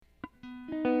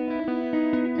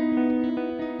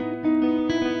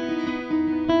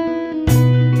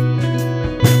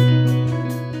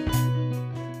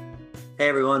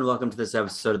and welcome to this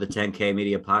episode of the 10K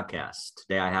Media Podcast.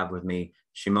 Today I have with me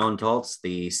Shimon Toltz,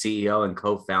 the CEO and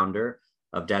co-founder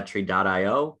of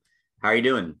Dettry.io. How are you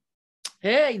doing?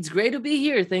 Hey, it's great to be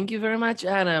here. Thank you very much,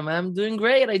 Adam. I'm doing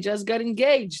great. I just got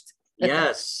engaged.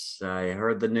 Yes, I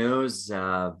heard the news.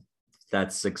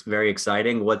 That's very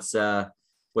exciting. What's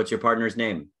your partner's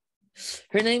name?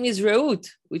 Her name is Reut,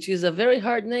 which is a very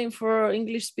hard name for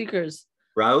English speakers.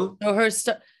 Raul? No,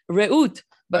 Reut, Reut.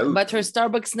 but her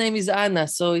Starbucks name is Anna,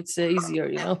 so it's easier,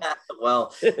 you know.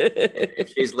 Well,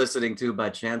 if she's listening to by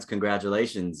chance,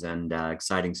 congratulations and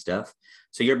exciting stuff.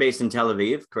 So you're based in Tel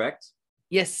Aviv, correct?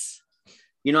 Yes.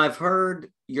 You know, I've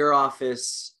heard your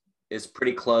office is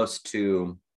pretty close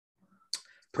to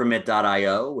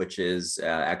Permit.io, which is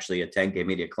actually a 10K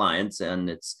Media client, and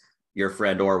it's your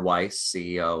friend Or Weiss,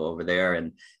 CEO over there.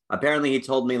 And apparently he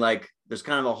told me like there's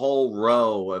kind of a whole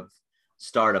row of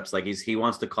startups, like he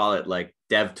wants to call it like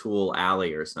DevTool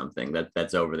Alley or something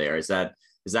that's over there. Is that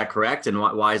correct? And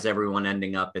why is everyone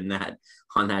ending up in that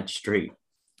on that street?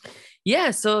 Yeah,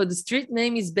 so the street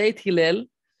name is Beit Hillel,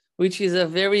 which is a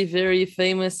very, very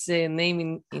famous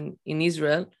name in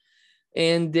Israel.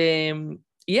 And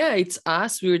yeah, it's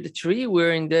us. We're the tree.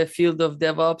 We're in the field of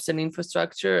DevOps and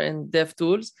infrastructure and dev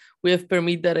tools. We have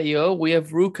Permit.io. We have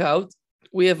Rookout.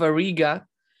 We have Ariga.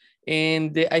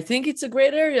 And I think it's a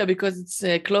great area because it's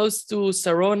close to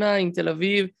Sarona in Tel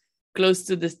Aviv, close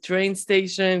to the train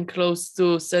station, close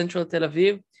to central Tel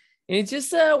Aviv. And it's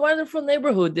just a wonderful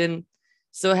neighborhood. And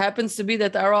so it happens to be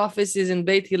that our office is in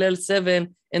Beit Hillel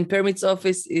 7 and Permit's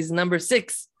office is number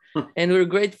 6. And we're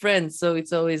great friends. So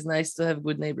it's always nice to have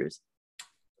good neighbors.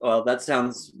 Well, that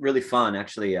sounds really fun.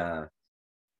 Actually,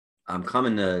 I'm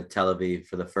coming to Tel Aviv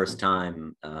for the first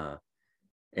time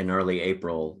in early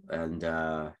April. And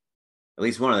at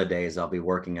least one of the days I'll be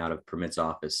working out of Permit's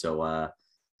office. So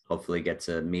hopefully get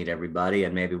to meet everybody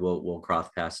and maybe we'll cross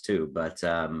paths too. But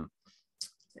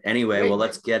anyway, well,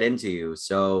 let's get into you.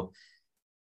 So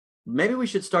maybe we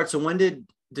should start. So when did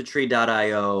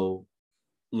Dettry.io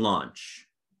launch?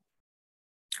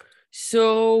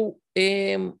 So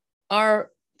our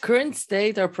current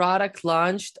state, our product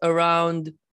launched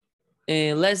around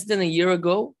less than a year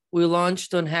ago. We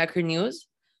launched on Hacker News.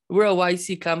 We're a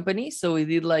YC company, so we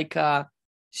did like a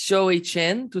show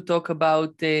HN to talk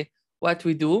about what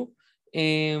we do.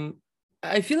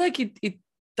 I feel like it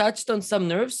touched on some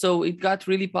nerves, so it got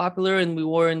really popular and we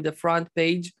were in the front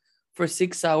page for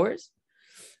 6 hours.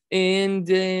 And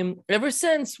ever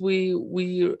since,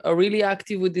 we are really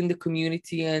active within the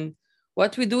community. And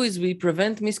what we do is we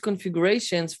prevent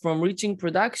misconfigurations from reaching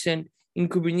production in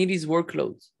Kubernetes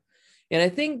workloads. And I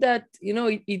think that, you know,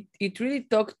 it really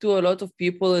talked to a lot of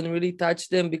people and really touched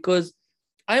them because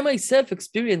I myself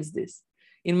experienced this.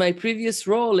 In my previous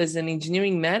role as an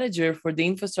engineering manager for the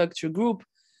infrastructure group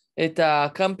at a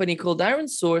company called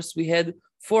ironSource, we had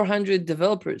 400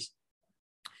 developers.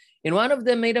 And one of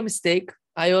them made a mistake.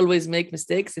 I always make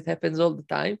mistakes. It happens all the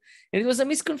time. And it was a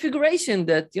misconfiguration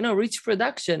that, you know, reached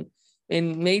production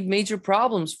and made major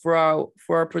problems for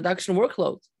our production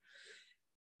workload.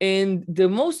 And the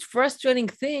most frustrating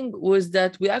thing was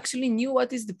that we actually knew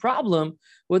what is the problem,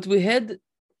 but we had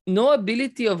no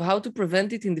ability of how to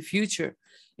prevent it in the future.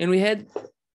 And we had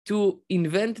to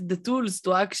invent the tools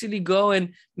to actually go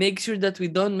and make sure that we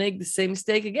don't make the same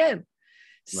mistake again.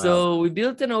 Wow. So we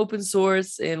built an open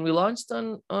source and we launched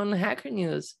on Hacker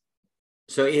News.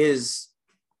 So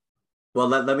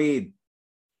let me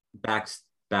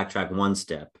backtrack one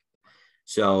step.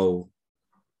 So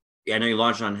I know you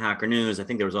launched on Hacker News. I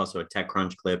think there was also a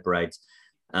TechCrunch clip, right?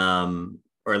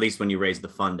 Or at least when you raised the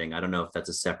funding. I don't know if that's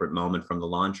a separate moment from the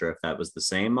launch or if that was the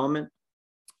same moment.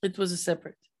 It was a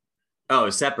separate.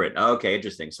 Oh, separate. Okay,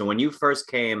 interesting. So when you first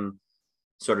came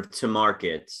sort of to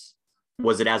market,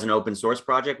 was it as an open source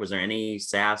project? Was there any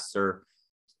SaaS or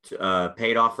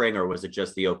paid offering, or was it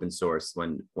just the open source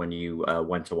when you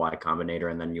went to Y Combinator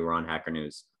and then you were on Hacker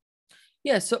News?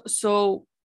 Yeah, so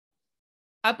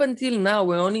up until now,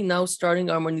 we're only now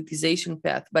starting our monetization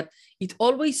path, but it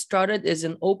always started as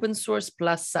an open source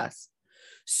plus SaaS.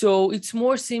 So it's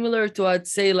more similar to, I'd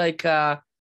say, like a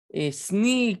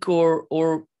Snyk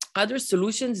or other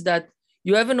solutions that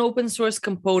you have an open source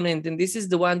component, and this is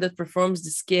the one that performs the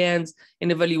scans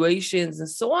and evaluations and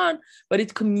so on, but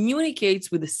it communicates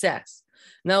with the SaaS.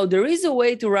 Now, there is a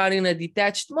way to run in a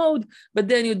detached mode, but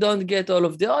then you don't get all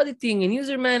of the auditing and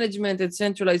user management and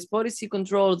centralized policy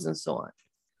controls and so on.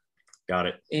 Got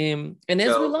it. And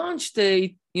as we launched,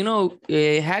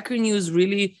 Hacker News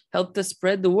really helped us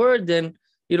spread the word, and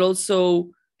it also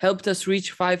helped us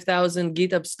reach 5,000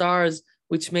 GitHub stars,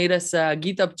 which made us a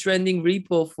GitHub trending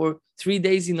repo for 3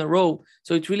 days in a row.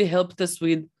 So it really helped us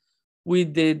with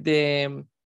with the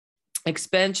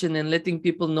expansion and letting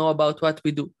people know about what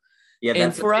we do. Yeah,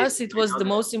 And that's for amazing. us, it was the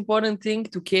most important thing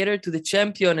to cater to the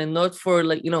champion and not for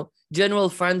like, general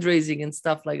fundraising and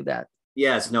stuff like that.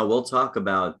 Yes, no, we'll talk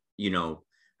about,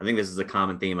 I think this is a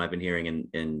common theme I've been hearing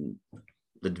in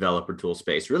the developer tool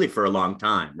space really for a long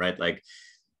time, right? Like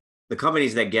the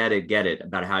companies that get it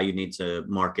about how you need to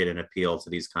market and appeal to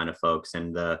these kind of folks.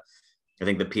 And I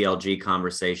think the PLG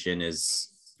conversation is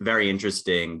very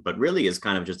interesting, but really is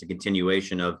kind of just a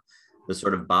continuation of the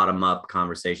sort of bottom up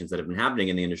conversations that have been happening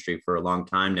in the industry for a long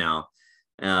time now.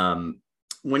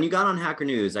 When you got on Hacker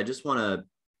News, I just want to,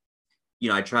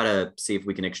 I try to see if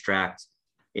we can extract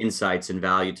insights and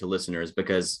value to listeners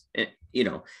because,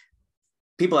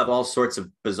 people have all sorts of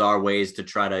bizarre ways to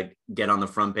try to get on the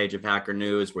front page of Hacker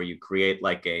News where you create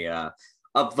like a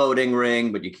upvoting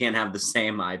ring, but you can't have the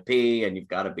same IP and you've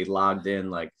got to be logged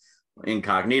in like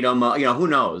incognito mode, who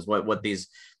knows what these,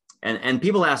 and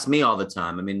people ask me all the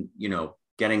time. I mean,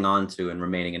 getting onto and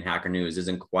remaining in Hacker News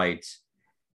isn't quite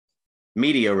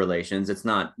media relations. It's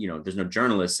not, there's no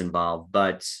journalists involved,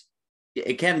 but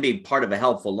it can be part of a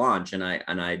helpful launch. And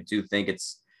I do think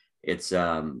it's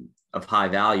of high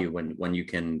value when you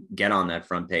can get on that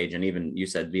front page. And even you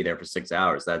said be there for 6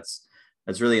 hours. That's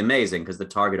really amazing because the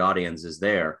target audience is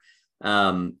there.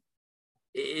 Was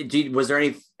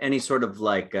there any sort of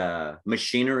like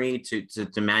machinery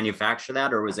to manufacture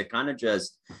that, or was it kind of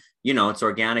just, it's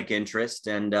organic interest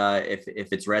and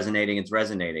if it's resonating, it's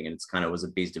resonating, and it's kind of was a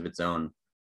beast of its own?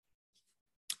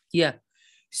 Yeah.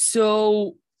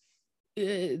 So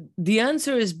the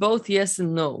answer is both yes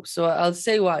and no. So I'll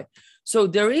say why. So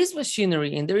there is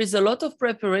machinery and there is a lot of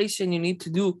preparation you need to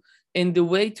do in the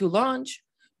way to launch,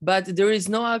 but there is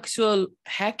no actual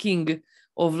hacking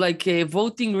of like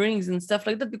voting rings and stuff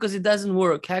like that because it doesn't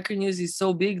work. Hacker News is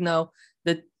so big now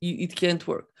that it can't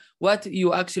work. What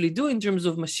you actually do in terms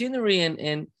of machinery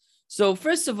and so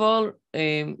first of all,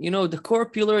 the core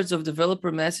pillars of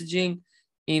developer messaging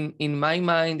in my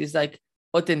mind is like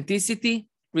authenticity,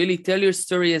 really tell your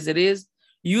story as it is.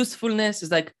 Usefulness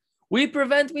is like, we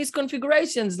prevent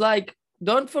misconfigurations, like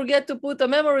don't forget to put a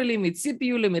memory limit,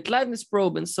 CPU limit, liveness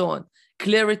probe, and so on.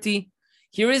 Clarity,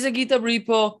 here is a GitHub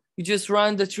repo, you just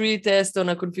run the tree test on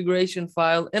a configuration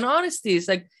file. And honesty, it's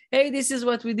like, hey, this is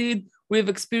what we did. We've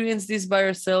experienced this by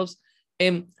ourselves.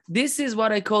 And this is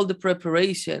what I call the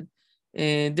preparation.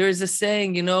 There's a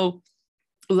saying,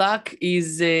 luck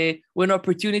is when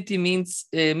opportunity meets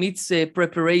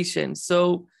preparation.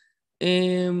 So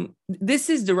this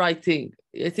is the right thing.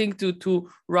 I think to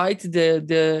write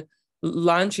the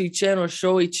launch HN or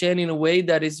show HN in a way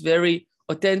that is very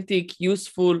authentic,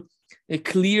 useful,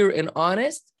 clear, and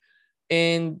honest,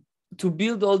 and to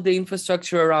build all the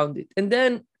infrastructure around it. And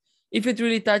then if it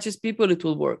really touches people, it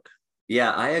will work.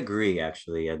 Yeah, I agree,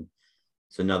 actually. And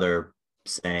it's another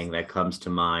saying that comes to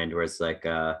mind where it's like,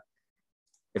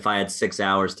 if I had 6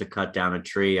 hours to cut down a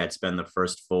tree, I'd spend the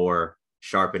first 4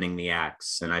 sharpening the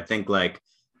axe. And I think like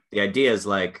the idea is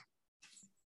like,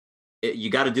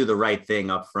 you got to do the right thing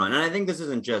up front. And I think this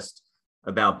isn't just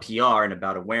about PR and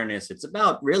about awareness. It's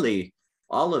about really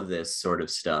all of this sort of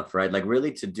stuff, right? Like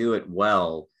really to do it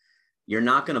well, you're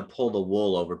not going to pull the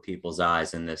wool over people's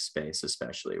eyes in this space,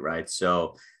 especially, right?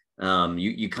 So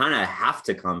you kind of have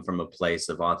to come from a place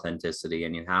of authenticity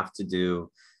and you have to do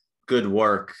good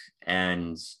work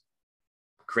and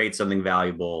create something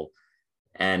valuable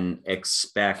and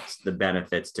expect the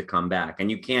benefits to come back. And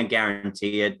you can't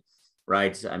guarantee it,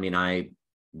 right? I mean,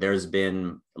 there's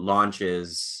been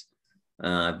launches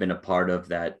I've been a part of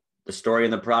that the story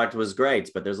and the product was great,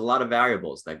 but there's a lot of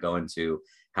variables that go into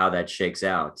how that shakes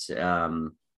out.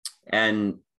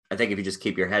 And I think if you just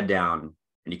keep your head down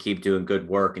and you keep doing good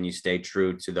work and you stay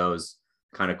true to those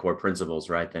kind of core principles,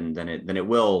 right, then it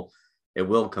will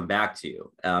come back to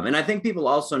you. And I think people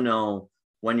also know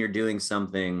when you're doing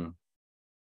something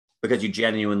because you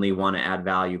genuinely want to add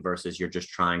value versus you're just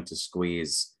trying to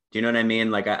squeeze. Do you know what I mean?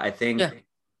 Like, I think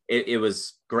it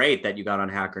was great that you got on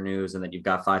Hacker News and that you've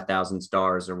got 5,000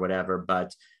 stars or whatever,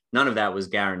 but none of that was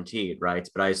guaranteed, right?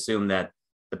 But I assume that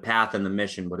the path and the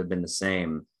mission would have been the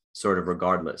same sort of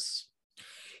regardless.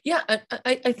 Yeah,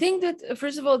 I think that,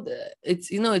 first of all, it's,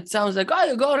 it sounds like, oh,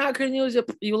 you go on Hacker News,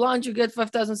 you launch, you get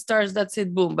 5,000 stars, that's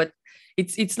it, boom. But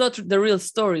it's not the real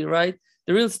story, right?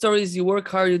 The real story is you work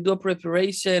hard, you do a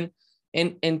preparation,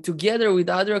 and together with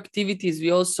other activities,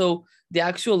 we also, the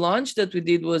actual launch that we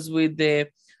did was with a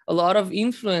lot of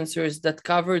influencers that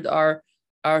covered our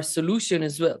solution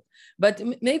as well. But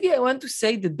maybe I want to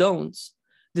say the don'ts.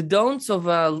 The don'ts of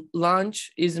a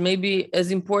launch is maybe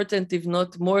as important, if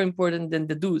not more important than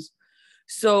the do's.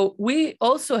 So we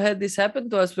also had this happen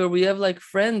to us where we have like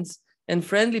friends and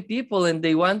friendly people, and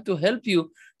they want to help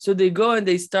you. So they go and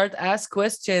they start ask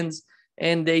questions,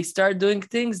 and they start doing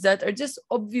things that are just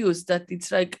obvious that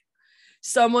it's like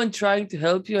someone trying to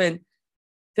help you. And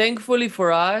thankfully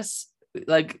for us,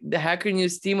 like the Hacker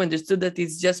News team understood that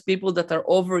it's just people that are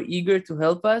over eager to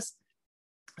help us.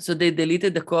 So they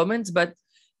deleted the comments. But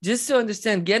just to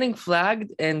understand, getting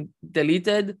flagged and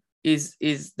deleted is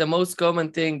the most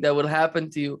common thing that will happen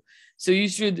to you. So you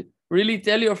should really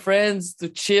tell your friends to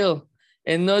chill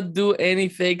and not do any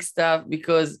fake stuff,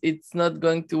 because it's not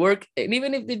going to work. And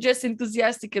even if they're just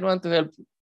enthusiastic and want to help you.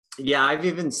 Yeah, I've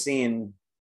even seen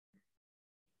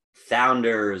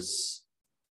founders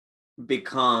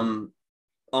become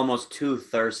almost too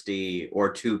thirsty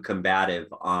or too combative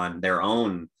on their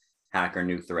own Hacker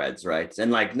News threads, right?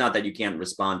 And like, not that you can't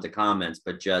respond to comments,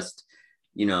 but just,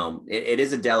 it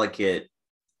is a delicate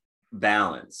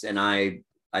balance. And I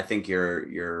think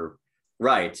you're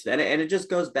right. And it just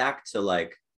goes back to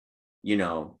like,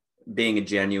 being a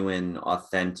genuine,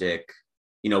 authentic,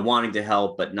 wanting to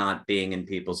help, but not being in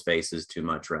people's faces too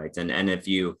much, right? And if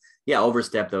you,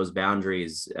 overstep those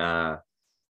boundaries,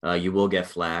 you will get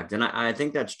flagged. And I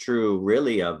think that's true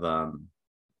really of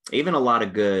even a lot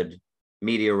of good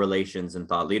media relations and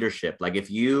thought leadership. Like if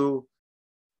you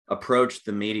approach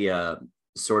the media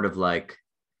sort of like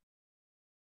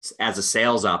as a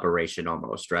sales operation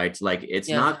almost, right? Like it's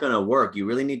not going to work. You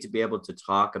really need to be able to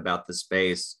talk about the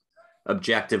space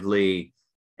objectively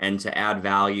and to add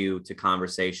value to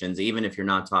conversations, even if you're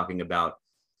not talking about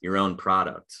your own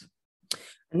product.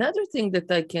 Another thing that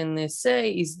I can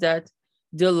say is that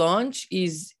the launch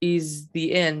is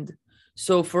the end.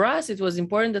 So for us, it was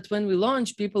important that when we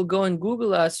launch, people go and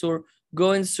Google us or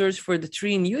go and search for the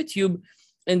tree in YouTube.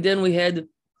 And then we had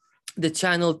the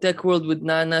channel Tech World with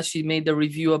Nana. She made a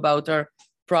review about our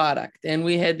product, and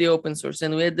we had the open source,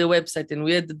 and we had the website, and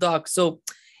we had the doc. So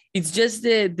it's just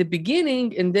the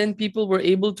beginning, and then people were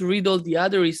able to read all the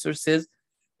other resources,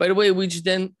 by the way, which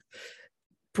then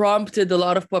prompted a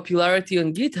lot of popularity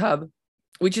on GitHub,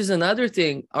 which is another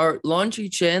thing. Our launch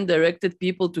HN directed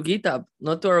people to GitHub,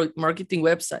 not to our marketing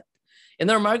website.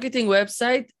 And our marketing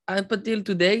website, up until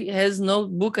today, has no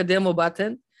book a demo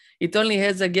button. It only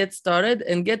has a get started,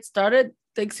 and get started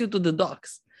takes you to the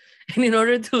docs. And in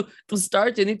order to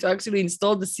start, you need to actually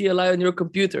install the CLI on your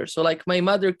computer. So like my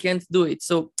mother can't do it.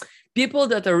 So people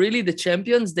that are really the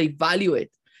champions, they value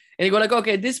it. And you go like,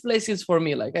 okay, this place is for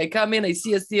me. Like I come in, I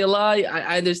see a CLI,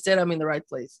 I understand I'm in the right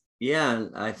place. Yeah,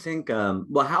 I think,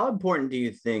 well, how important do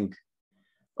you think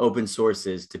open source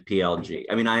is to PLG?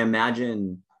 I mean, I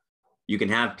imagine you can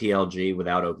have PLG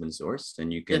without open source,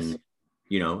 and you can,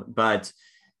 but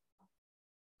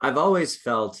I've always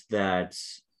felt that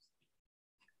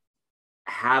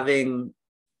having,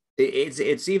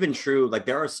 it's even true, like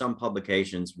there are some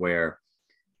publications where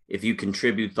if you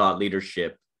contribute thought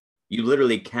leadership, you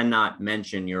literally cannot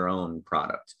mention your own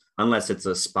product unless it's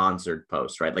a sponsored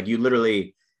post, right? Like you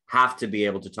literally have to be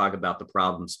able to talk about the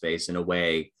problem space in a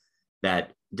way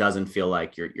that doesn't feel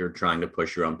like you're trying to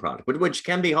push your own product, which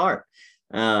can be hard.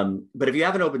 But if you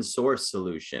have an open source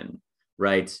solution,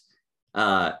 right,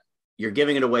 you're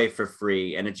giving it away for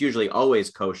free, and it's usually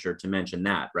always kosher to mention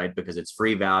that, right? Because it's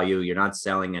free value, you're not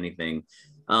selling anything.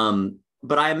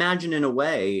 But I imagine in a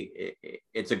way,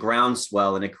 it's a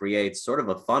groundswell, and it creates sort of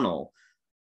a funnel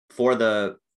for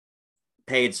the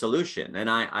paid solution. And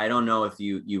I don't know if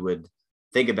you would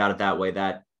think about it that way,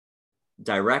 that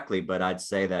directly, but I'd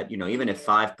say that, even if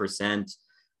 5%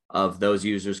 of those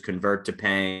users convert to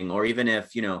paying, or even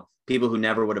if, people who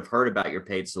never would have heard about your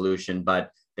paid solution,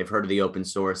 but they've heard of the open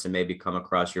source and maybe come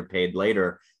across your paid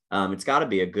later, it's got to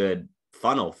be a good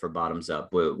funnel for bottoms up.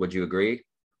 Would you agree?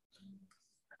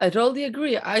 I totally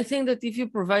agree. I think that if you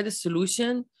provide a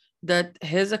solution that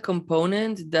has a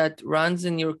component that runs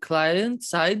in your client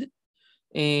side,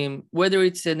 whether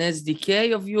it's an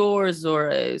SDK of yours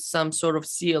or some sort of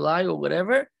CLI or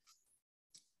whatever,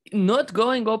 not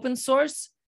going open source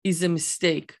is a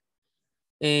mistake.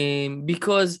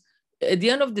 Because at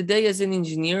the end of the day, as an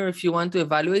engineer, if you want to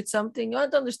evaluate something, you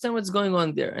want to understand what's going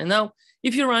on there. And now,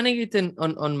 if you're running it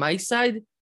on my side,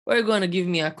 or you're going to give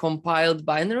me a compiled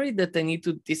binary that I need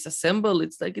to disassemble,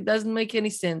 it's like, it doesn't make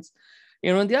any sense.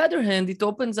 On the other hand, it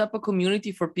opens up a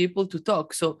community for people to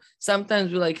talk. So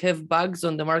sometimes we have bugs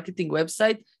on the marketing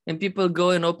website, and people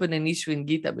go and open an issue in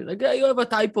GitHub. You're like, you have a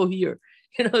typo here,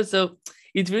 so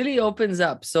it really opens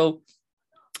up. So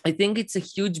I think it's a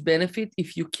huge benefit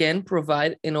if you can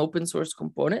provide an open source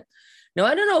component. Now,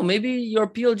 I don't know, maybe your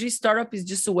PLG startup is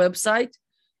just a website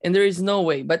and there is no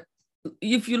way, but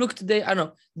if you look today, I don't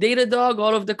know, Datadog,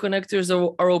 all of the connectors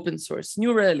are open source.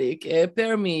 New Relic,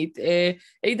 Permit,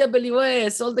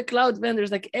 AWS, all the cloud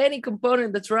vendors, like any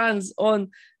component that runs on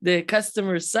the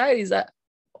customer side is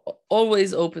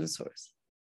always open source.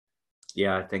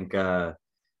 Yeah, I think there's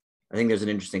an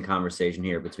interesting conversation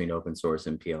here between open source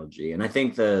and PLG, and I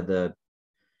think the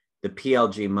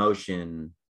PLG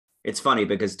motion. It's funny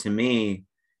because to me,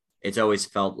 it's always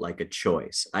felt like a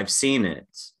choice. I've seen it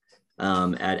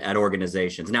at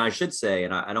organizations. Now, I should say,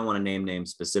 and I don't want to name names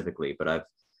specifically, but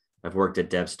I've worked at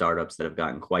dev startups that have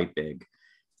gotten quite big,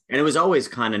 and it was always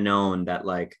kind of known that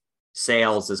like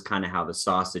sales is kind of how the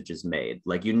sausage is made.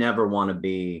 Like you never want to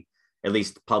be, at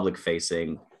least public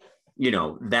facing,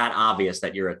 that obvious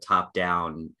that you're a top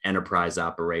down enterprise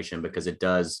operation, because it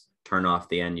does turn off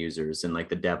the end users in like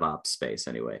the DevOps space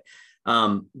anyway.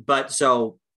 But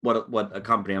so what a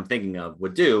company I'm thinking of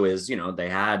would do is, they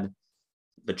had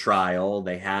the trial,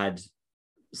 they had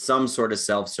some sort of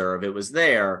self-serve, it was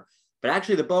there, but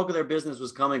actually the bulk of their business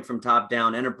was coming from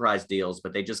top-down enterprise deals,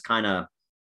 but they just that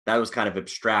was kind of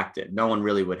abstracted. No one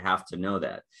really would have to know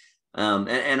that.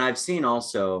 And I've seen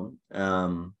also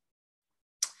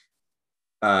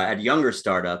at younger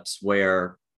startups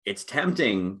where it's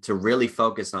tempting to really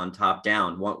focus on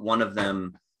top-down. One of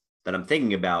them that I'm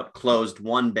thinking about closed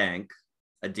one bank,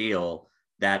 a deal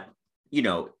that,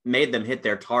 made them hit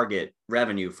their target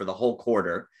revenue for the whole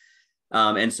quarter.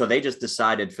 And so they just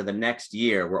decided for the next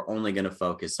year, we're only going to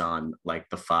focus on like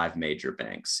the 5 major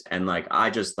banks. And like, I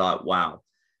just thought, wow,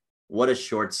 what a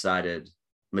short-sighted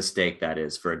mistake that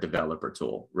is for a developer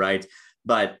tool, right?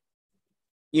 But,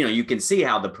 you can see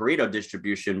how the Pareto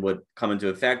distribution would come into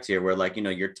effect here, where like,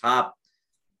 your top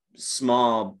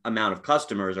small amount of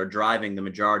customers are driving the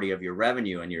majority of your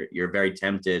revenue, and you're very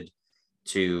tempted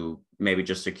to maybe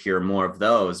just secure more of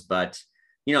those, but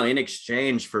in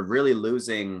exchange for really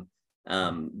losing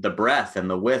the breadth and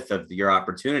the width of your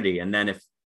opportunity, and then if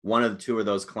one of the 2 of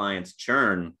those clients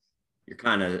churn, you're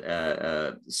kind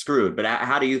of screwed. But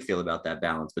how do you feel about that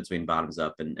balance between bottoms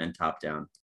up and top down?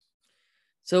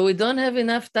 So we don't have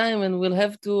enough time, and we'll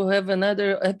have to have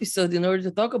another episode in order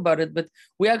to talk about it. But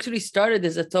we actually started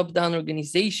as a top-down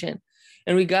organization,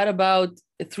 and we got about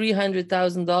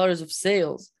 $300,000 of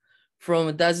sales from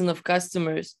a dozen of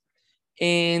customers.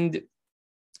 And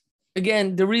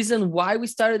again, the reason why we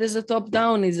started as a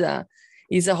top-down is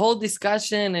a whole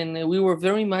discussion, and we were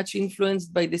very much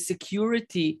influenced by the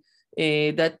security,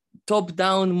 that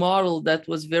top-down model that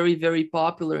was very, very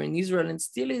popular in Israel and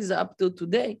still is up to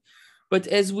today. But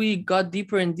as we got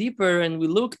deeper and deeper and we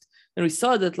looked and we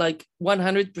saw that like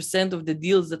 100% of the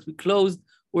deals that we closed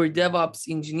were DevOps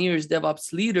engineers,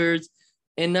 DevOps leaders,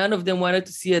 and none of them wanted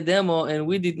to see a demo, and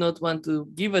we did not want to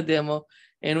give a demo.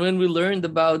 And when we learned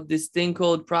about this thing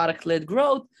called product-led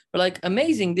growth, we're like,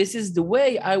 amazing, this is the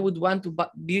way I would want to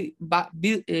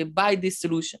buy this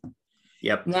solution.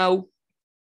 Yep. Now,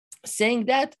 saying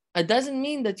that, it doesn't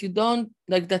mean that you don't,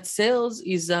 like that sales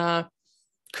is a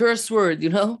curse word,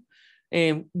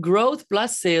 growth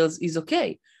plus sales is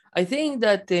okay. I think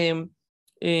that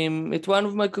at one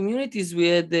of my communities, we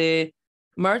had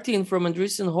Martin from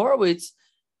Andreessen Horowitz.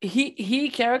 He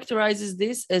characterizes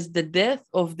this as the death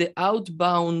of the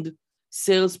outbound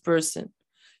salesperson.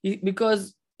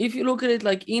 Because if you look at it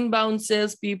like inbound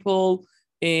salespeople,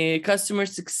 customer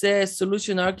success,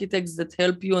 solution architects that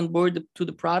help you onboard to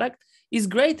the product is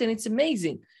great and it's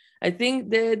amazing. I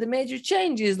think the major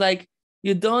change is like,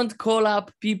 you don't call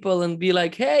up people and be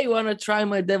like, hey, you want to try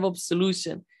my DevOps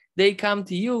solution? They come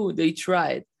to you, they try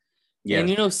it. Yes.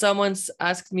 And someone's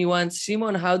asked me once,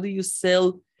 Shimon, how do you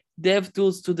sell dev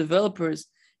tools to developers?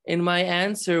 And my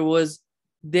answer was,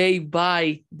 they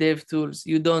buy dev tools.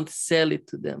 You don't sell it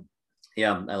to them.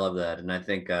 Yeah, I love that. And I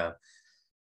think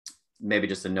maybe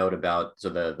just a note about, so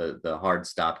the hard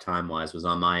stop time-wise was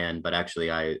on my end, but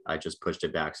actually I just pushed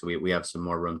it back. So we have some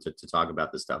more room to talk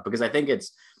about this stuff, because I think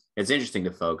it's interesting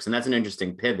to folks, and that's an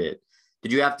interesting pivot.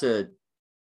 Did you have to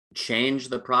change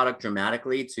the product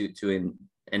dramatically to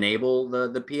enable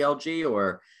the PLG,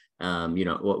 or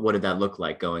what did that look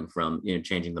like going from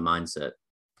changing the mindset?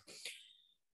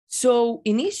 So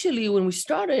initially, when we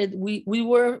started, we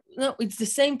were it's the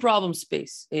same problem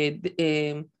space.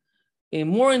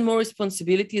 More and more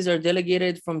responsibilities are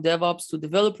delegated from DevOps to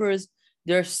developers.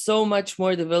 There are so much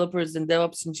more developers than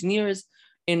DevOps engineers.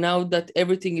 And now that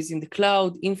everything is in the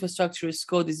cloud, infrastructure as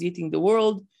code is eating the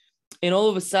world. And all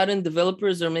of a sudden,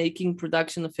 developers are making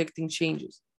production affecting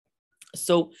changes.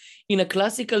 So in a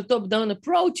classical top-down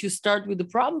approach, you start with the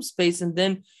problem space, and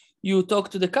then you talk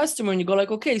to the customer and you go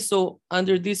like, okay, so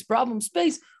under this problem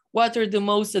space, what are the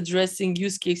most addressing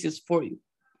use cases for you?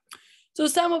 So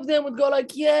some of them would go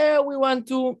like, yeah, we want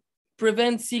to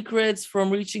prevent secrets from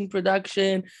reaching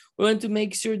production. We want to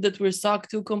make sure that we're SOC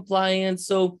 2 compliant.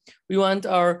 So we want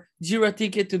our Jira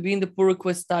ticket to be in the pull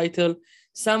request title.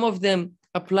 Some of them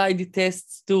apply the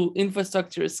tests to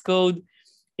infrastructure as code,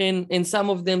 and some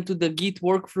of them to the Git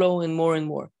workflow, and more and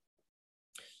more.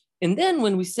 And then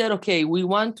when we said, okay, we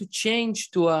want to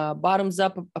change to a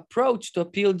bottoms-up approach to a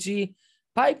PLG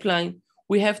pipeline,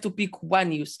 we have to pick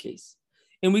one use case,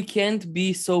 and we can't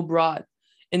be so broad.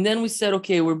 And then we said,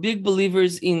 okay, we're big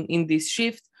believers in this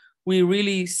shift. We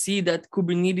really see that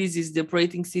Kubernetes is the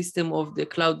operating system of the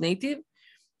cloud native.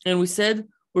 And we said,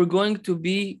 we're going to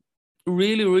be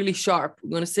really, really sharp.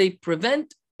 We're going to say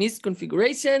prevent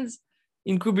misconfigurations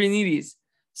in Kubernetes.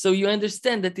 So you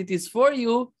understand that it is for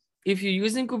you. If you're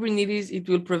using Kubernetes, it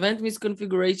will prevent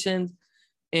misconfigurations.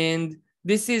 And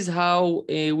this is how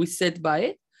we set by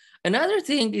it. Another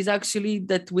thing is actually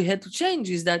that we had to change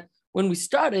is that when we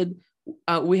started,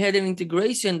 we had an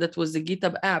integration that was the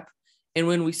GitHub app. And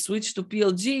when we switched to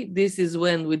PLG, this is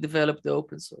when we developed the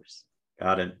open source.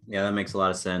 Got it. Yeah, that makes a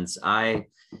lot of sense.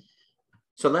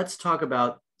 So let's talk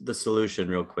about the solution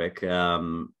real quick.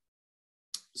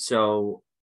 So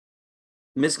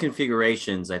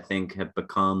misconfigurations, I think, have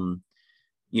become,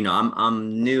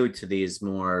 I'm new to these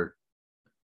more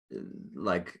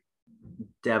like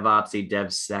DevOpsy,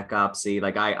 DevSecOpsy.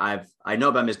 Like I know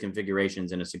about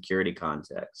misconfigurations in a security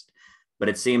context, but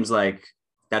it seems like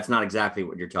that's not exactly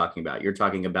what you're talking about. You're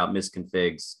talking about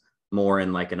misconfigs more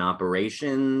in like an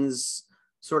operations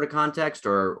sort of context,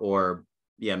 or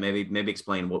yeah, maybe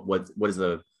explain what is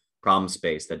the problem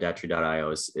space that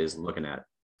Datry.io is looking at.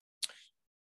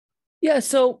 Yeah,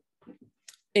 so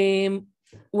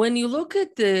when you look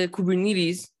at the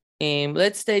Kubernetes,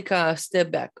 let's take a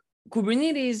step back.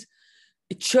 Kubernetes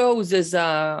chose as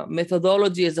a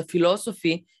methodology, as a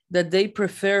philosophy, that they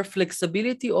prefer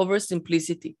flexibility over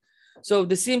simplicity. So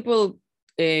the simple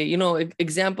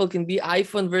example can be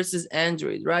iPhone versus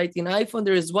Android, right? In iPhone,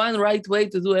 there is one right way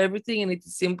to do everything, and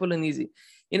it's simple and easy.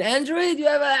 In Android, you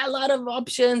have a lot of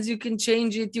options. You can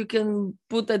change it. You can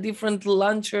put a different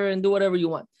launcher and do whatever you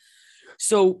want.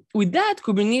 So with that,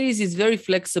 Kubernetes is very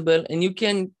flexible, and you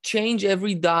can change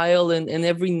every dial and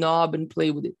every knob and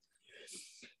play with it.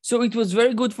 So it was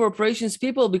very good for operations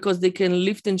people because they can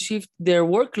lift and shift their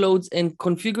workloads and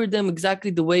configure them exactly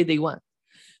the way they want.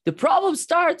 The problem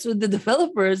starts when the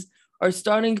developers are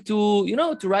starting to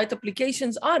write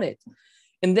applications on it.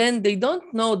 And then they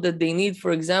don't know that they need,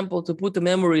 for example, to put a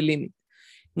memory limit.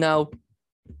 Now,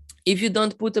 if you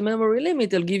don't put a memory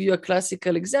limit, I'll give you a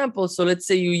classical example. So let's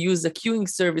say you use a queuing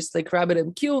service like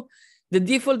RabbitMQ. The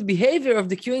default behavior of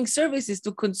the queuing service is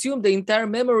to consume the entire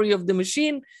memory of the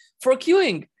machine for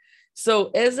queuing. So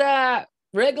as a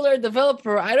regular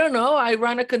developer, I don't know, I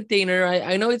run a container.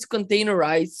 I know it's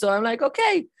containerized. So I'm like,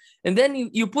 okay. And then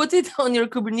you put it on your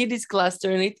Kubernetes cluster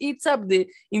and it eats up the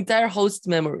entire host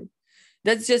memory.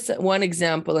 That's just one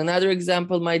example. Another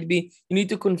example might be you need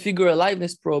to configure a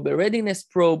liveness probe, a readiness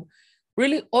probe,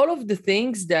 really all of the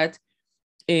things that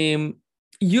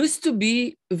used to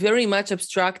be very much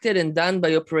abstracted and done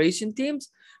by operation teams,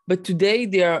 but today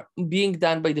they are being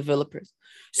done by developers.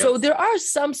 Yes. So there are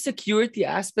some security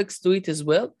aspects to it as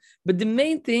well, but the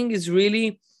main thing is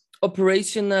really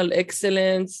operational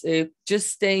excellence, just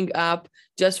staying up,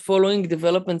 just following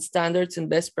development standards and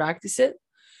best practices.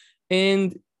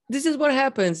 And this is what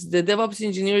happens. The DevOps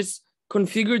engineers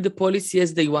configure the policy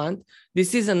as they want.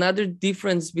 This is another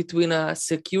difference between a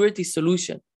security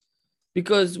solution.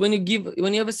 Because when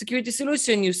you have a security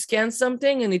solution, you scan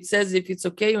something and it says if it's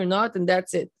okay or not, and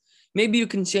that's it. Maybe you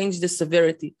can change the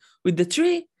severity. With the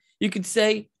tree, you could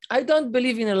say, I don't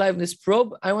believe in a liveness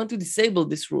probe. I want to disable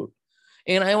this rule.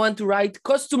 And I want to write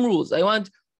custom rules. I want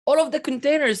all of the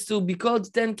containers to be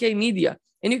called 10K media.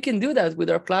 And you can do that with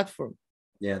our platform.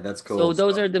 Yeah, that's cool. So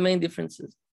those are the main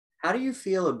differences. How do you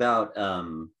feel about,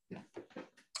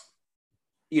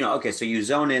 okay, so you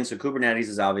zone in. So Kubernetes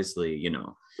is obviously,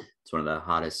 it's one of the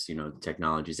hottest,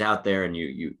 technologies out there. And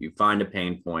you find a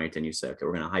pain point and you say, okay,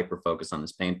 we're going to hyper focus on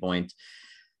this pain point.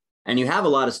 And you have a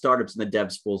lot of startups in the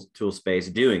dev tool space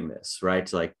doing this, right?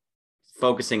 So like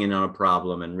focusing in on a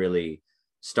problem and really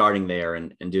starting there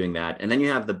and doing that. And then you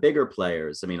have the bigger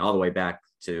players, all the way back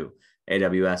to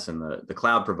AWS and the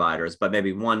cloud providers, but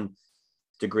maybe one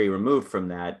degree removed from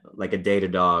that, like a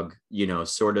Datadog,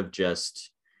 sort of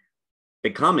just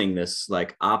becoming this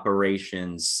like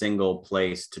operations single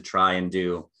place to try and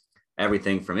do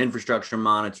everything from infrastructure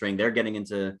monitoring. They're getting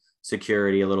into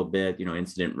security a little bit,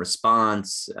 incident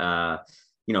response,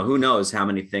 who knows how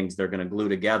many things they're going to glue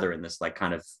together in this like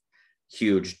kind of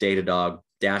huge Datadog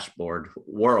dashboard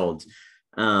world.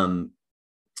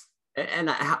 And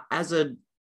as a,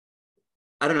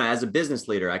 I don't know, as a business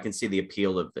leader, I can see the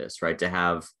appeal of this, right? To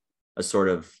have a sort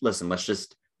of, listen, let's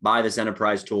just buy this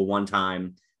enterprise tool one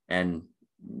time and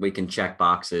we can check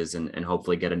boxes and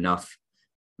hopefully get enough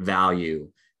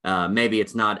value. Maybe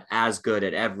it's not as good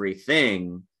at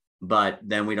everything, but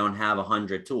then we don't have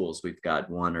 100 tools. We've got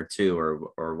one or two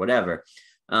or whatever.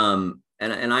 And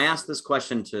I asked this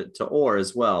question to Or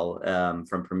as well,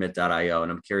 from Permit.io,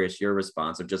 and I'm curious your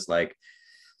response of just like,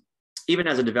 even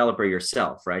as a developer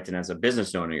yourself, right? And as a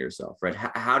business owner yourself, right?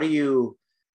 How do you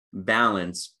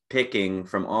balance picking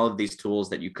from all of these tools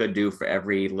that you could do for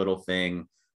every little thing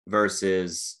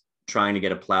versus trying to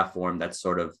get a platform that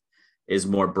sort of is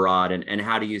more broad? And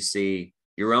how do you see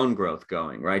your own growth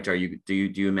going, right? Do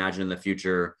you imagine in the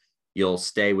future you'll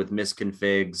stay with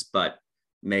misconfigs, but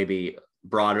maybe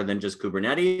broader than just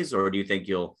Kubernetes? Or do you think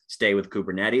you'll stay with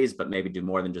Kubernetes, but maybe do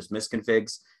more than just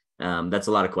misconfigs? That's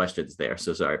a lot of questions there.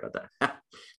 So sorry about that.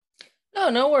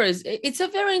 No worries. It's a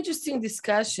very interesting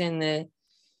discussion.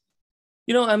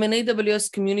 I'm an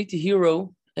AWS community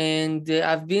hero, and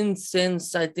I've been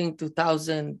since, I think,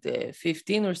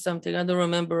 2015 or something. I don't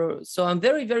remember. So I'm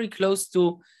very, very close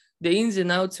to the ins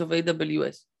and outs of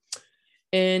AWS.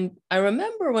 And I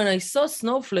remember when I saw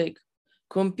Snowflake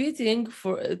competing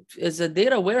as a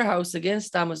data warehouse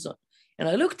against Amazon. And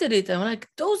I looked at it and I'm like,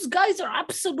 those guys are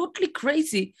absolutely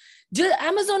crazy.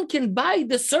 Amazon can buy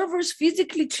the servers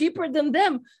physically cheaper than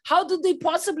them. How do they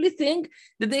possibly think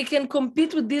that they can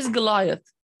compete with this Goliath?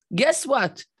 Guess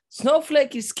what?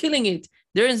 Snowflake is killing it.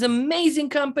 They're an amazing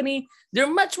company. They're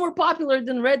much more popular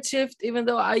than Redshift, even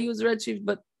though I use Redshift,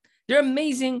 but they're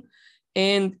amazing.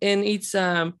 And it's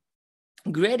a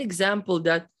great example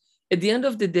that at the end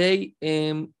of the day,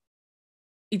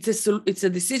 it's a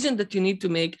decision that you need to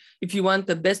make if you want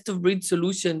the best of breed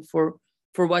solution for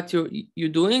what you're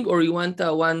doing, or you want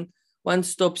a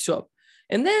one-stop shop.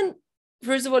 And then,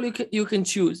 first of all, you can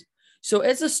choose. So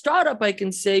as a startup, I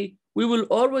can say we will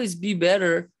always be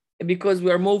better because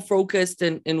we are more focused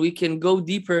and we can go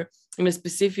deeper in a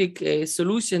specific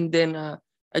solution than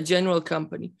a general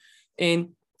company. And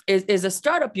as a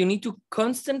startup, you need to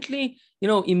constantly,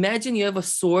 imagine you have a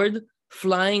sword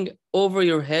flying over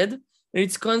your head, and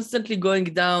it's constantly going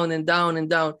down and down and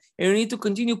down. And you need to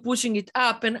continue pushing it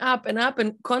up and up and up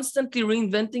and constantly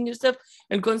reinventing yourself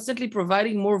and constantly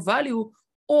providing more value.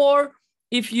 Or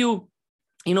if you,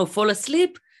 fall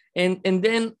asleep and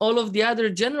then all of the other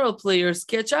general players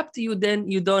catch up to you, then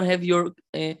you don't have your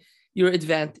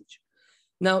advantage.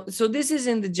 Now, so this is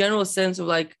in the general sense of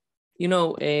like,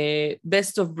 a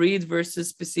best of breed versus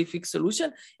specific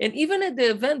solution. And even at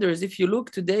the vendors, if you look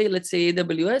today, let's say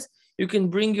AWS, you can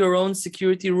bring your own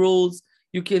security rules.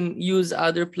 You can use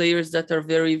other players that are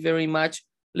very, very much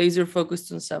laser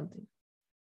focused on something.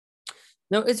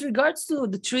 Now, as regards to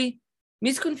the tree,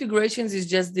 misconfigurations is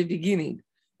just the beginning,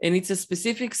 and it's a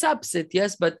specific subset,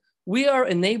 yes, but we are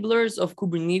enablers of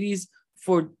Kubernetes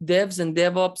for devs and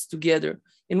DevOps together.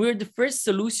 And we're the first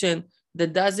solution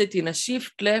that does it in a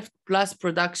shift left plus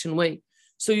production way.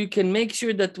 So you can make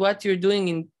sure that what you're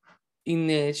doing in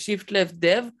a shift left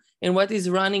dev and what is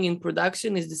running in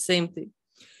production is the same thing.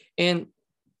 And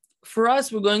for us,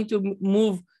 we're going to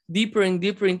move deeper and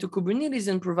deeper into Kubernetes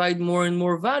and provide more and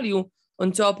more value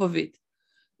on top of it.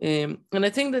 And I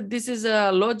think that this is a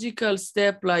logical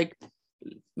step. Like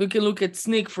we can look at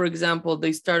Snyk, for example.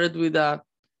 They started with,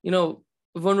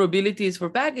 vulnerabilities for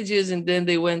packages, and then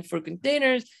they went for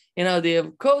containers, and now they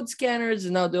have code scanners,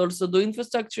 and now they also do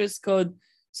infrastructure as code.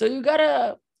 So you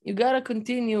gotta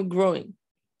continue growing.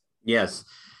 Yes.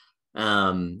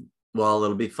 Well,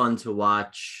 it'll be fun to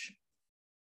watch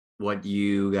what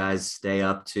you guys stay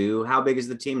up to. How big is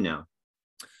the team now?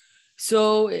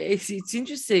 So it's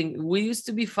interesting. We used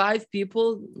to be 5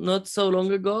 people not so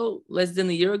long ago, less than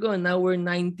a year ago, and now we're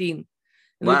 19.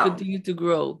 And wow. We continue to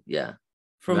grow. Yeah.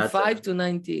 From 5 to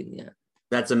 19. Yeah.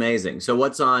 That's amazing. So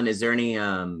what's on, is there any,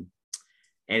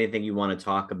 anything you want to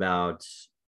talk about,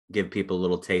 give people a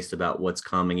little taste about what's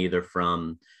coming, either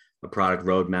from a product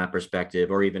roadmap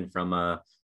perspective or even from a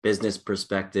business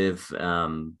perspective?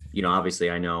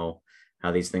 Obviously I know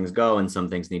how these things go and some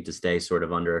things need to stay sort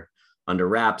of under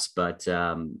wraps, but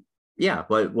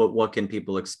what can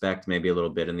people expect maybe a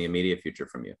little bit in the immediate future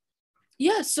from you?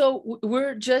 Yeah, so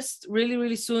we're just really,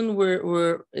 really soon,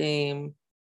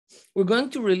 we're going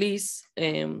to release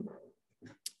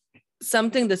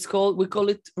something that's we call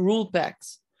it rule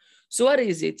packs. So what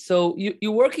is it? So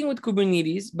you're working with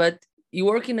Kubernetes, but you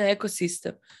work in an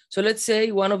ecosystem. So let's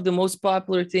say one of the most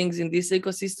popular things in this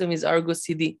ecosystem is Argo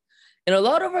CD. And a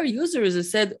lot of our users have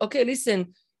said, okay,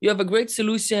 listen, you have a great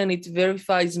solution. It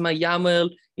verifies my YAML.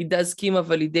 It does schema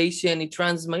validation. It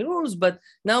runs my rules. But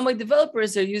now my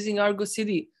developers are using Argo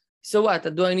CD. So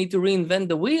what? Do I need to reinvent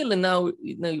the wheel and now,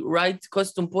 write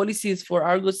custom policies for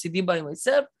Argo CD by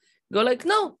myself? Go like,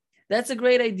 no, that's a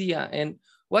great idea. And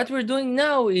what we're doing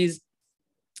now is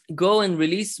go and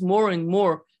release more and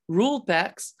more rule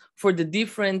packs for the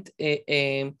different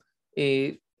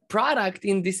product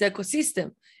in this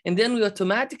ecosystem. And then we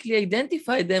automatically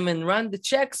identify them and run the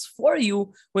checks for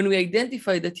you when we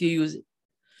identify that you use it.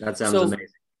 That sounds amazing.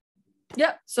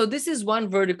 Yeah, so this is one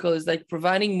vertical, is like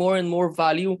providing more and more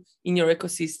value in your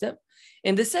ecosystem.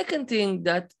 And the second thing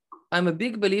that I'm a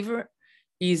big believer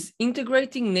is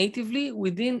integrating natively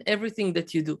within everything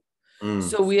that you do.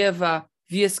 So we have a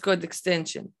VS Code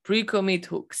extension, pre-commit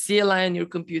hook, CLI on your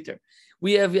computer.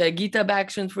 We have a GitHub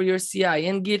action for your CI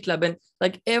and GitLab. And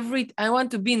like I want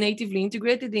to be natively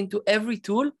integrated into every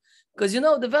tool because,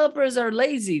 developers are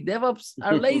lazy. DevOps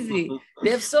are lazy. They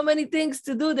have so many things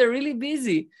to do. They're really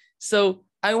busy. So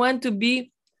I want to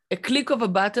be a click of a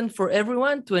button for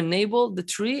everyone to enable the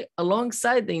tree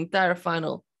alongside the entire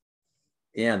funnel.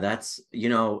 Yeah, that's,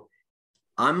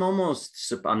 I'm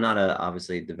not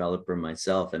obviously a developer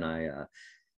myself, and I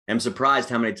am surprised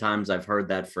how many times I've heard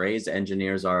that phrase,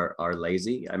 engineers are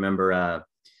lazy. I remember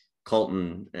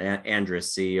Colton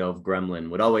Andrus, CEO of Gremlin,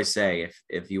 would always say,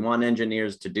 if you want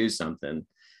engineers to do something,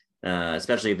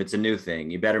 especially if it's a new thing,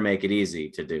 you better make it easy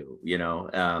to do,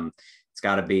 it's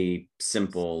got to be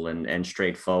simple and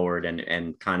straightforward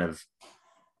and kind of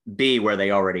be where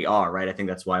they already are, right? I think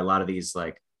that's why a lot of these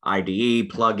like IDE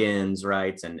plugins,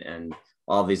 right, and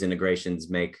all of these integrations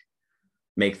make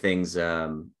things,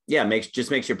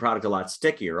 makes your product a lot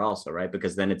stickier also, right?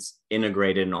 Because then it's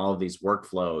integrated in all of these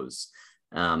workflows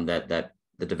that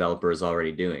the developer is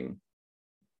already doing.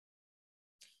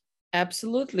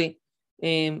 Absolutely.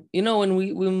 When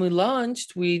we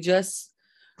launched, we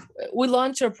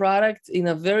launched our product in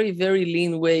a very, very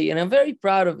lean way, and I'm very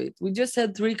proud of it. We just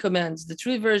had 3 commands: the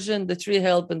tree version, the tree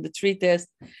help, and the tree test.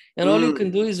 And all you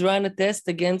can do is run a test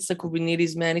against a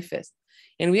Kubernetes manifest.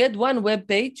 And we had one web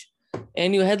page,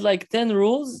 and you had like 10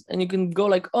 rules, and you can go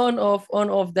like on,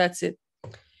 off, that's it.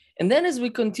 And then as we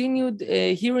continued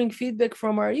hearing feedback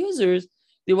from our users,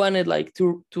 they wanted like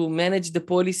to manage the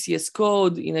policy as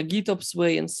code in a GitOps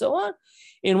way and so on.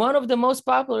 And one of the most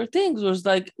popular things was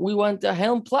like, we want a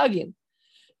Helm plugin.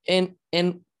 And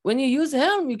when you use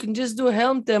Helm, you can just do a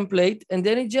Helm template, and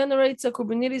then it generates a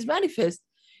Kubernetes manifest.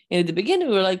 And at the beginning,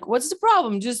 we were like, what's the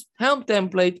problem? Just Helm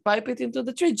template, pipe it into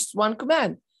the tree, just one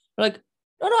command. We're like,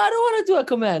 no, I don't want to do a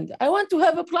command. I want to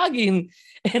have a plugin.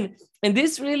 And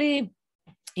this really,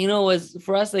 was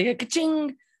for us like a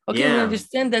ka-ching. Okay, we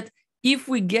understand that if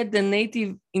we get the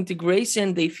native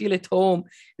integration, they feel at home.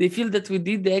 They feel that we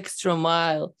did the extra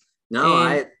mile.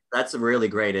 That's a really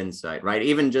great insight, right?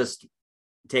 Even just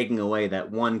taking away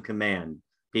that one command,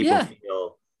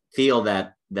 people feel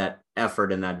that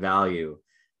effort and that value.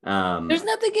 There's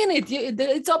nothing in it.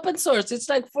 It's open source. It's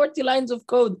like 40 lines of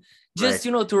code, just,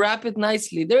 to wrap it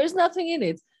nicely. There is nothing in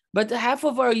it, but half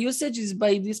of our usage is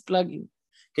by this plugin.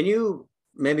 Can you,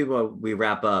 maybe while we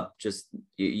wrap up, just,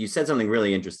 you said something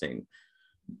really interesting.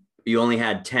 You only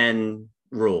had 10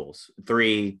 rules,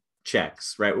 3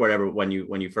 checks, right? Whatever, when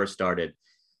you first started.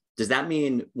 Does that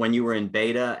mean when you were in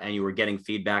beta and you were getting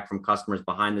feedback from customers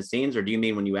behind the scenes, or do you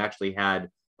mean when you actually had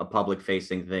a public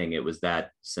facing thing, it was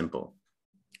that simple?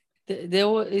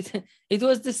 It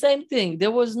was the same thing.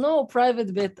 There was no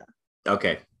private beta.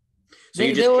 Okay. So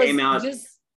you just came out. Just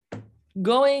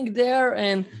going there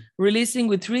and releasing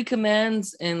with 3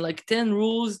 commands and like 10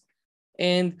 rules.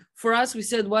 And for us, we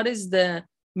said, what is the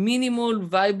minimal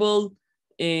viable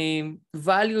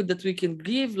value that we can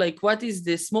give? Like, what is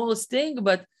the smallest thing,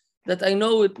 but that I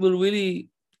know it will really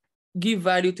give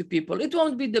value to people. It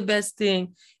won't be the best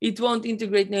thing. It won't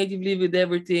integrate natively with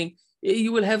everything.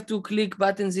 You will have to click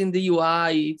buttons in the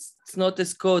UI. It's not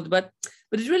as code, but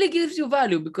it really gives you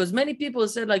value, because many people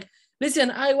said like, listen,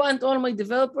 I want all my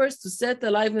developers to set a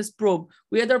liveness probe.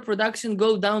 We had our production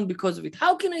go down because of it.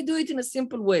 How can I do it in a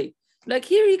simple way? Like,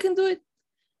 here you can do it.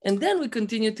 And then we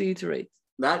continue to iterate.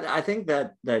 That, I think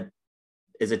that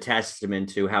is a testament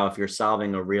to how, if you're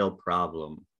solving a real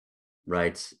problem,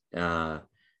 right,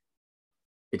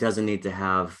 it doesn't need to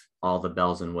have all the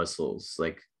bells and whistles.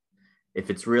 Like, if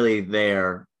it's really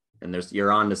there and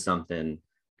you're onto something,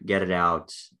 get it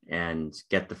out and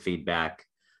get the feedback.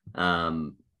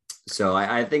 So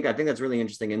I think that's really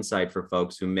interesting insight for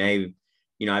folks who may,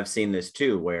 I've seen this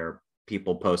too, where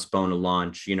people postpone a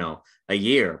launch, a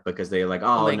year because they're like,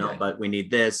 but we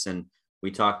need this. And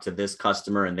we talked to this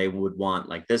customer and they would want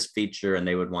like this feature and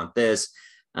they would want this.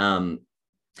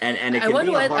 And it I can want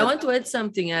be to a add, I hard. want to add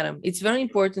something, Adam. It's very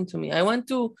important to me. I want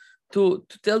to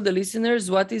tell the listeners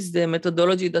what is the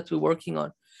methodology that we're working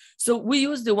on. So we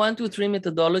use the 1, 2, 3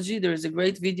 methodology. There is a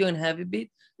great video in HeavyBeat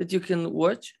that you can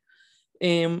watch.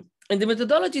 And the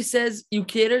methodology says you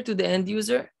cater to the end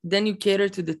user, then you cater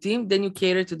to the team, then you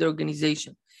cater to the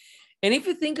organization. And if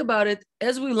you think about it,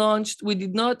 as we launched, we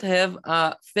did not have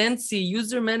a fancy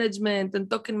user management and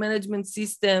token management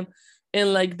system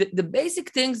and like the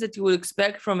basic things that you would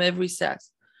expect from every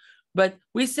SaaS. But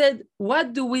we said,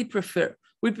 what do we prefer?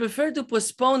 We prefer to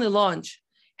postpone a launch,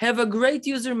 have a great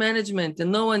user management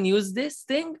and no one use this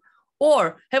thing,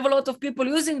 or have a lot of people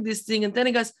using this thing and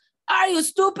telling us, are you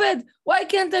stupid? Why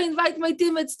can't I invite my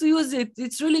teammates to use it?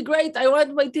 It's really great. I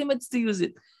want my teammates to use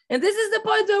it. And this is the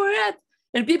point where we're at.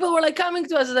 And people were like coming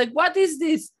to us like, what is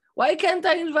this? Why can't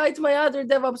I invite my other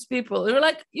DevOps people? And we're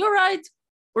like, you're right.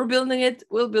 We're building it.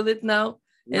 We'll build it now.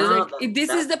 And No, it's like, this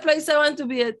is the place I want to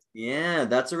be at. yeah,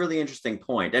 that's a really interesting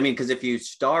point. I mean, because if you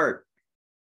start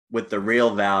with the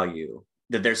real value,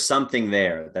 that there's something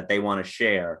there that they want to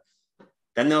share,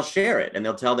 then they'll share it and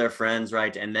they'll tell their friends,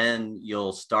 right? And then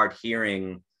you'll start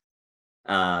hearing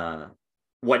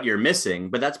what you're missing.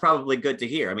 But that's probably good to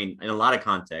hear. I mean, in a lot of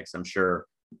contexts, I'm sure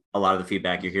a lot of the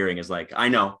feedback you're hearing is like, I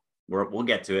know, we'll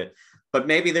get to it. But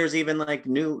maybe there's even like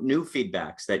new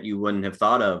feedbacks that you wouldn't have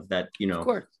thought of that, you know,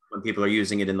 when people are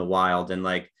using it in the wild. And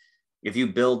like, if you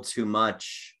build too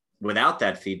much without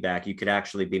that feedback, you could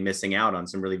actually be missing out on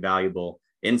some really valuable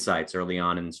insights early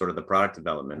on in sort of the product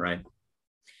development, right?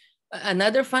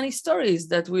 Another funny story is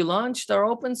that we launched our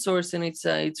open source and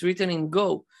it's written in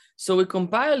Go. So we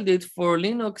compiled it for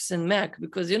Linux and Mac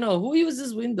because, you know, who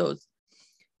uses Windows?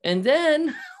 And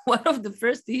then one of the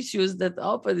first issues that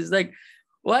opened is like,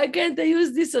 why can't I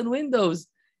use this on Windows?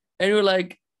 And we're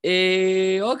like,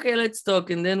 okay, let's talk.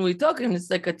 And then we talk, and it's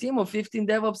like a team of 15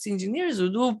 DevOps engineers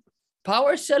who do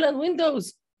PowerShell and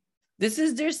Windows. This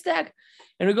is their stack.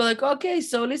 And we go like, okay,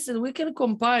 so listen, we can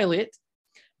compile it,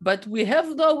 but we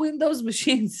have no Windows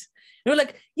machines. And we're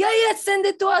like, yeah, send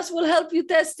it to us. We'll help you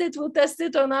test it. We'll test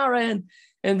it on our end.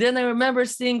 And then I remember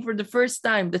seeing for the first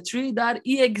time the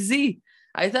tree.exe.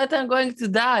 I thought I'm going to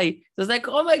die. It was like,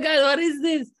 oh my God, what is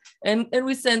this? And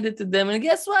we send it to them. And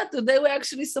guess what? Today we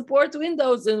actually support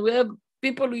Windows and we have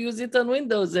people who use it on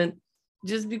Windows. And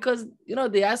just because, you know,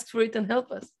 they ask for it and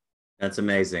help us. That's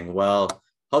amazing. Well,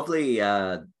 hopefully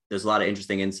there's a lot of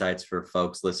interesting insights for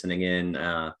folks listening in.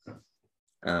 You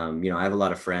know, I have a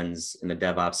lot of friends in the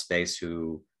DevOps space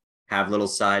who have little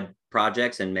side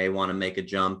projects and may want to make a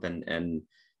jump and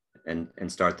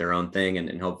start their own thing.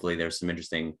 And hopefully there's some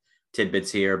interesting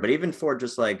tidbits here. But even for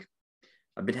just like,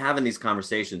 I've been having these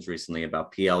conversations recently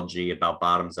about PLG, about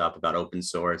bottoms up, about open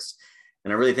source.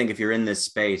 And I really think if you're in this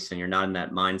space and you're not in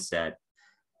that mindset,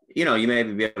 you know, you may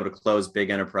be able to close big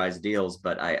enterprise deals,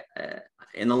 but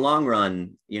in the long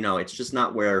run, you know, it's just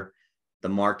not where the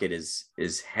market is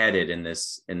headed in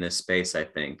this space, I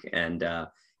think. And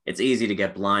it's easy to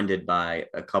get blinded by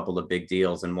a couple of big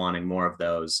deals and wanting more of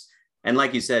those. And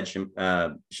like you said,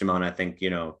 Shimon, I think, you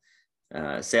know,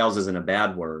 sales isn't a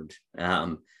bad word,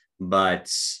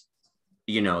 but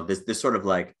you know, this sort of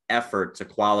like effort to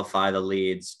qualify the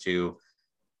leads, to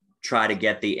try to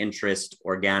get the interest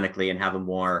organically and have a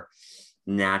more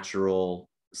natural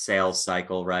sales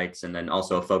cycle, right? And then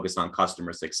also a focus on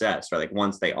customer success, right? Like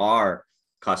once they are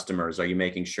customers, are you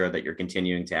making sure that you're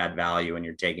continuing to add value and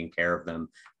you're taking care of them?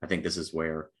 I think this is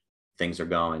where things are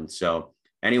going. So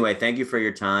anyway, thank you for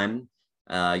your time.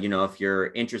 You know, if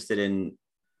you're interested in,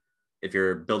 if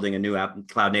you're building a new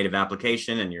cloud native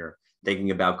application and you're thinking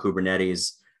about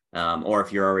Kubernetes, or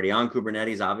if you're already on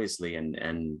Kubernetes, obviously,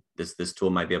 and this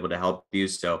tool might be able to help you.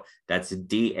 So that's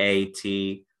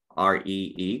DATREE,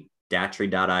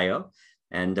 Datree.io,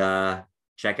 and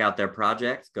check out their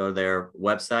project. Go to their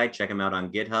website, check them out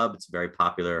on GitHub. It's a very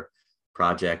popular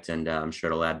project, and I'm sure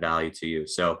it'll add value to you.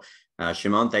 So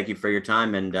Shimon, thank you for your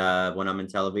time. And when I'm in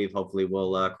Tel Aviv, hopefully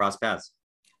we'll cross paths.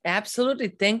 Absolutely.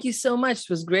 Thank you so much. It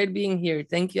was great being here.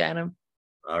 Thank you, Adam.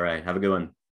 All right. Have a good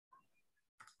one.